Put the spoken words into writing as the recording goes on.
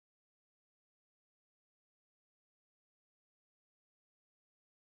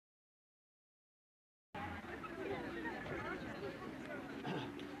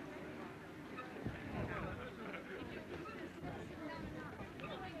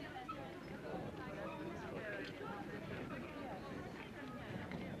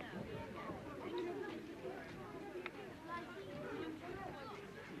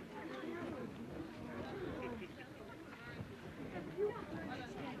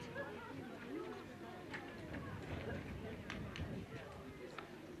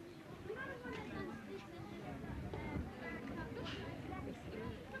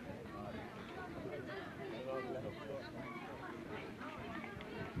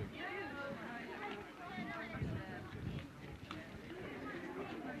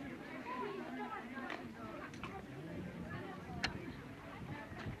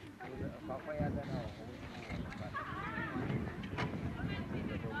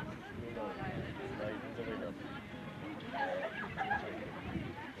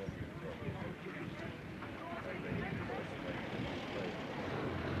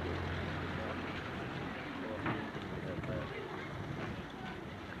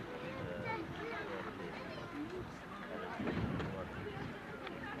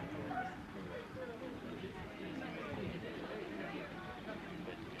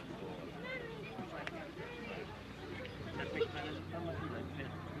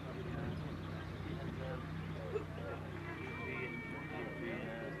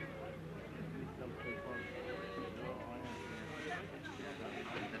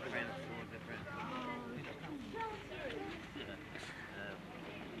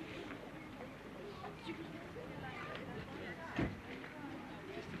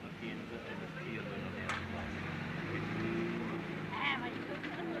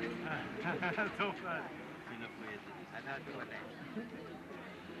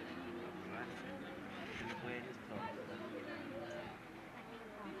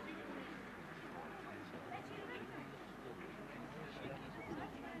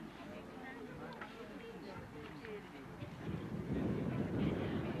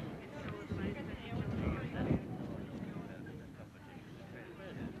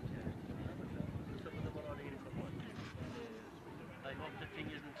I hope the thing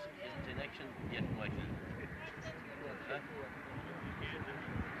isn't in action yet, Michael.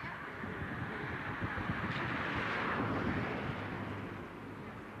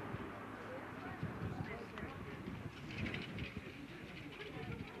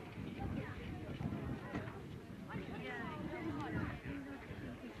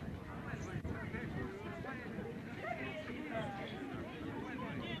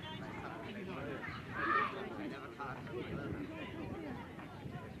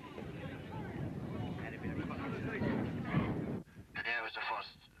 Today was the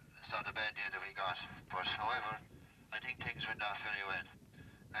first sort of bad day that we got, but however, I think things went off very well,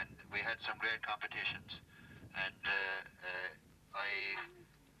 and we had some great competitions, and I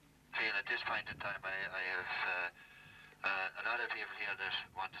feel at this point in time I have a lot of people here that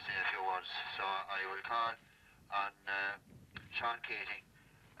want to say a few words, so I will call on Sean Keating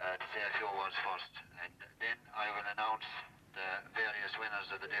to say a few words first, and then I will announce the various winners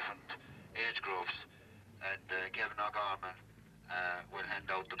of the different age groups, and Kevin O'Gorman will hand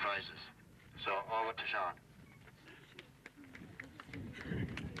out the prizes. So over to Sean.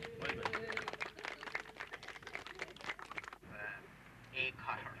 A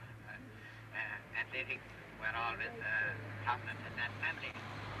Cotter, athletics were always prominent in that family.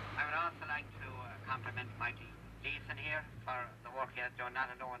 I would also like to compliment Michael Leeson here for the work he has done,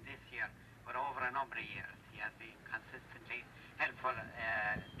 not alone this year, but over a number of years. He has been consistently helpful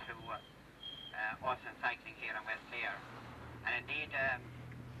to us in cycling here in West Clare. And indeed,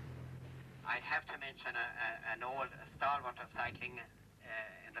 I'd have to mention an old stalwart of cycling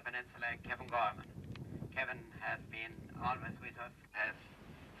in the peninsula, Kevin Gorman. Kevin has been always with us, has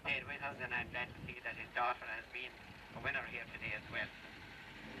stayed with us, and I'm glad to see that his daughter has been a winner here today as well.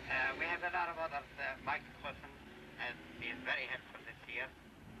 We have a lot of others. Michael Coulson has been very helpful this year,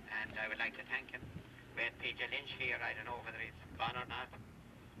 and I would like to thank him. We had PJ Lynch here. I don't know whether he's gone or not.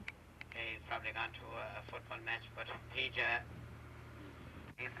 He's probably gone to a football match, but PJ,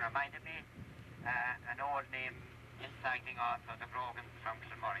 he's reminded me an old name in cycling also, the Brogans from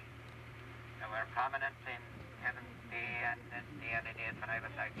Kilmurray. They were prominent in Kevin's day and in the early days when I was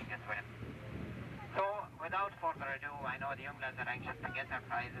cycling as well. So, without further ado, I know the young lads are anxious to get their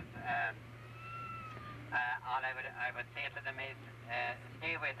prizes. All I would say to them is,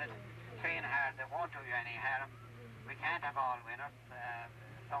 stay with it, train hard, it won't do you any harm. We can't have all winners.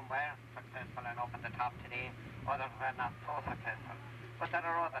 Some were successful and up at the top today, others were not so successful. But there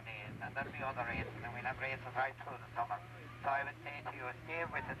are other days, and there'll be other races, and we'll have races right through the summer. So I would say to you, stay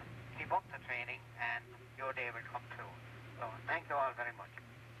with it, keep up the training, and your day will come true. So thank you all very much.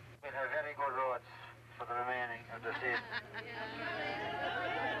 We'll have very good roads for the remaining of the season.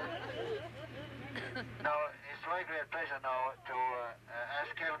 Now, it's my great pleasure now to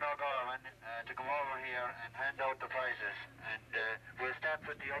ask Kevin O'Gorman to come over here and hand out the prizes, and we'll start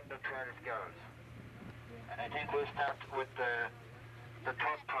with the under 12 girls. And I think we'll start with the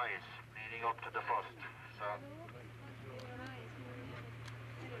third prize leading up to the first. So.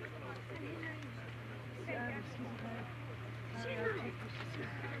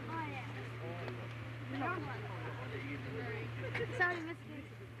 Sorry, Miss Gates.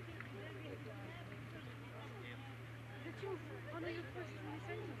 Did you order your first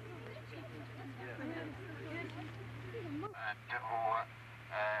And who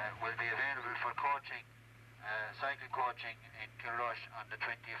will be available for coaching, cycle coaching in Kilrush on the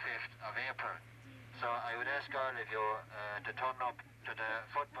 25th of April. So I would ask all of you to turn up to the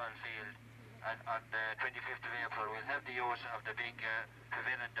football field on the 25th of April. We'll have the use of the big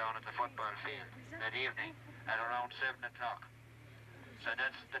pavilion down at the football field that evening at around 7 o'clock. So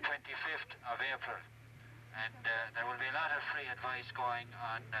that's the 25th of April. And there will be a lot of free advice going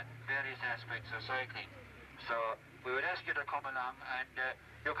on various aspects of cycling. So we would ask you to come along, and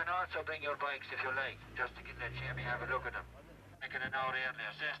you can also bring your bikes if you like, just to let Jamie have a look at them. Make it an hour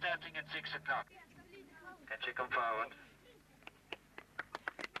earlier. So starting at 6 o'clock. Can you come forward?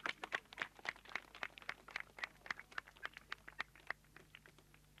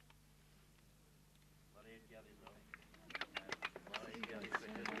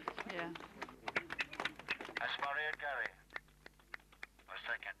 Yeah. That's Maria Gary. Or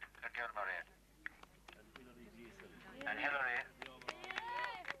second. Good girl, Maria. And Hillary.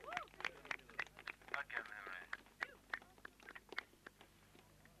 Good girl, Hillary.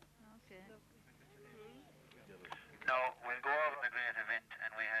 Okay. Now, we'll go over the great event,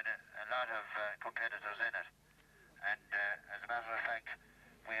 and we had a lot of competitors in it. And as a matter of fact,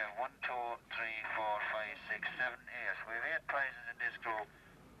 we have 1, 2, 3, 4, 5, 6, 7, 8. We have 8 prizes in this group,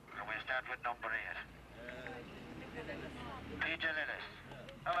 and we'll start with number 8. PJ Lillis.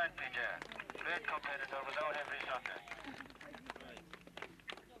 Come on, PJ. Great competitor, was out every Sunday.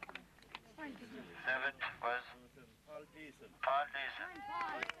 7th was Paul Deason. Paul Deason.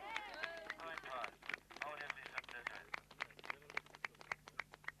 Fine, Paul. Out every Sunday.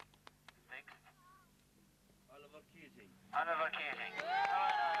 6th. Oliver Keating. Oliver Keating.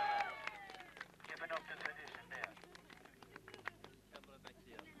 Oliver. Keeping up the tradition there. Camera back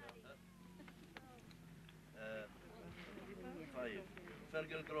there. 5.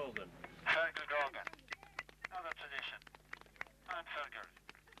 Fergal Grogan. Fergal Grogan. Another tradition. And Fergal.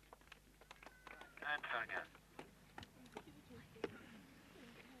 And Fergal.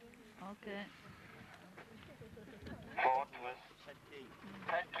 Okay. 4th was Pat King.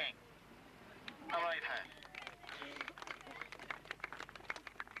 Pat King. How are you, Pat?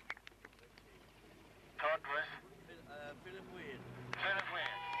 3rd was Philip Wade. Philip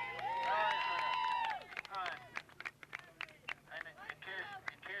Wade. Alright, Philip. Alright. And in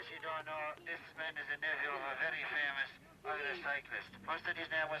case you don't know, this man is a nephew of a very famous Irish cyclist. What's that his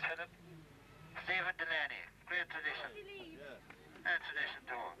name was, Philip? Stephen Delaney. Great tradition. Yeah. And tradition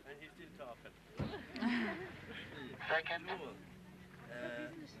too. And he's still talking. 2nd,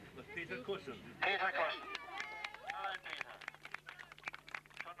 With Peter Cushion. Peter Cushion. Alright, Peter.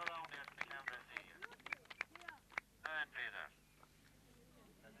 Turn around here to the camera and see you. Alright, Peter.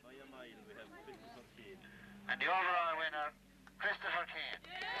 And by a mile we have Christopher Kane. And the overall winner, Christopher Kane.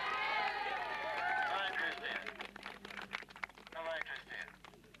 Alright, Christine. Alright, Christine.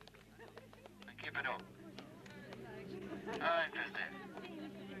 And keep it up. Alright, Christine.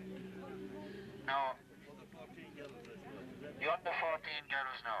 Now, Under 14 girls as well. the under 14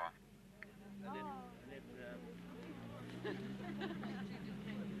 girls now. And then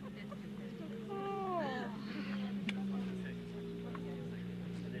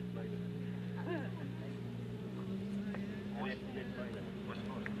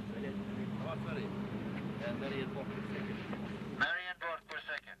Marion Buck was second. Marion Burke was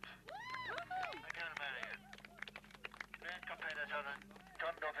second. Again, Marion. Great competitor and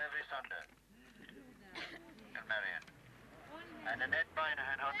turned up every Sunday. And Marion. And Annette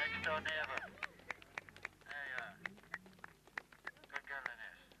Moynihan, her next door neighbour. There you are. Good girl,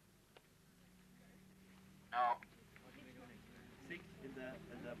 Annette. Now, 6 in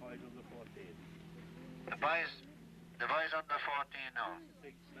the boys under 14. the boys under 14 now.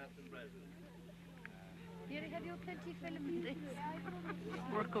 6 Martin Brazil. Here, have you plenty film in this?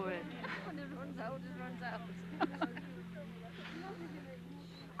 Work away. When it runs out, it runs out.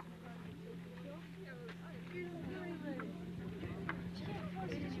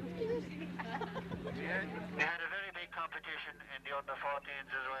 We had a very big competition in the under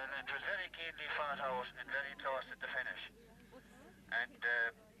 14s as well, and it was very keenly fought out and very close at the finish. And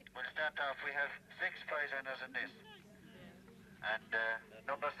we'll start off, we have 6 prize winners in this. And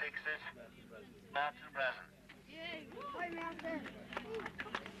number 6 is Martin Brazen. Hi, Martin.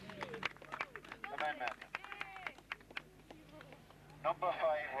 Come on, Martin. Number 5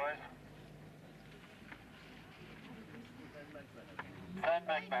 was Fran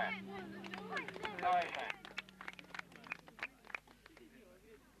McMahon. Hi, Fran.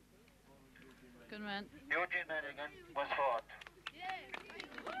 Good man. Eugene Madigan was 4th.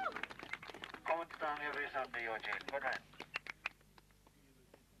 Coming strong every Sunday, Eugene. Good man.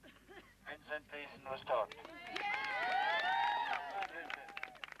 Vincent Gleason was 3rd. Vincent.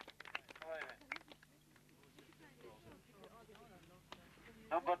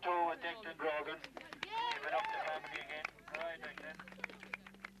 Number 2 was Declan Grogan. Giving up the family again. Alright, Declan.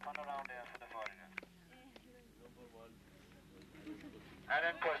 Turn around there for the photograph.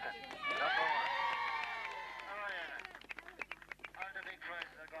 Alan Curtin, number 1. Alright, Alan. All the big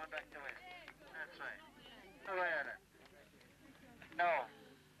prizes are going back to West. That's right. Alright, Alan. Now,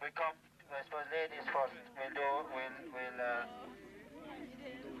 we come, I suppose, ladies first.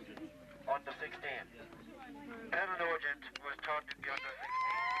 Under 16. Penal Nugent was taught to be under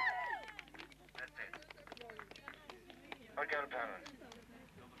 16. That's it. Or girl parents.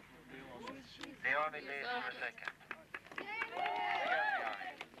 Naomi leads for second.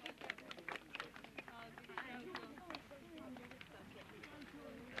 Naomi.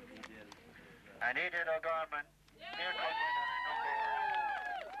 And Edith O'Gorman, clear cut winner in number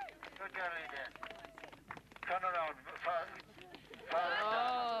 1. Good girl, Edith. Turn around.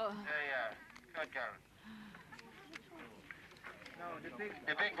 Oh. There you are. Good girl. No, the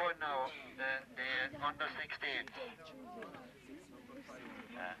big one now, the under 16.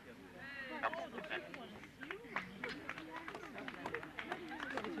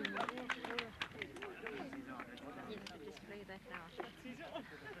 Display that now.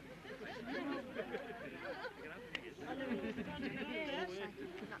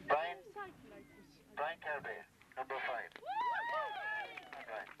 Brian Kirby, number 5.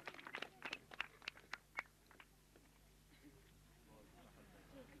 Okay.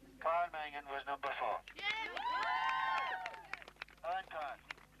 Carl Mangan was number 4. Alright, Carl.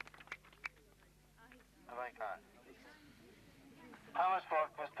 Alright, Carl. Thomas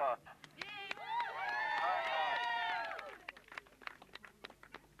Burke was third. Alright, Carl.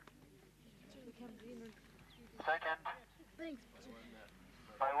 Second,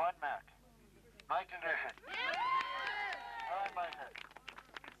 by 1 mark, Michael Griffin. Alright, Michael.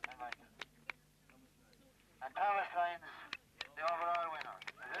 And Michael. And Thomas Lyons, the overall winner.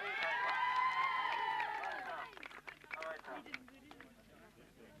 A very tight one. Alright, Tom. Alright, Tom.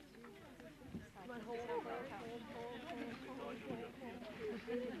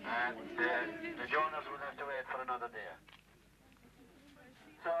 And the Jonas will have to wait for another day.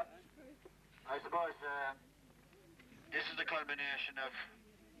 So, I suppose this is the culmination of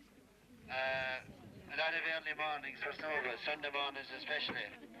a lot of early mornings for some of us, Sunday mornings especially.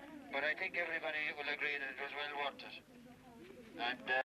 But I think everybody will agree that it was well worth it. And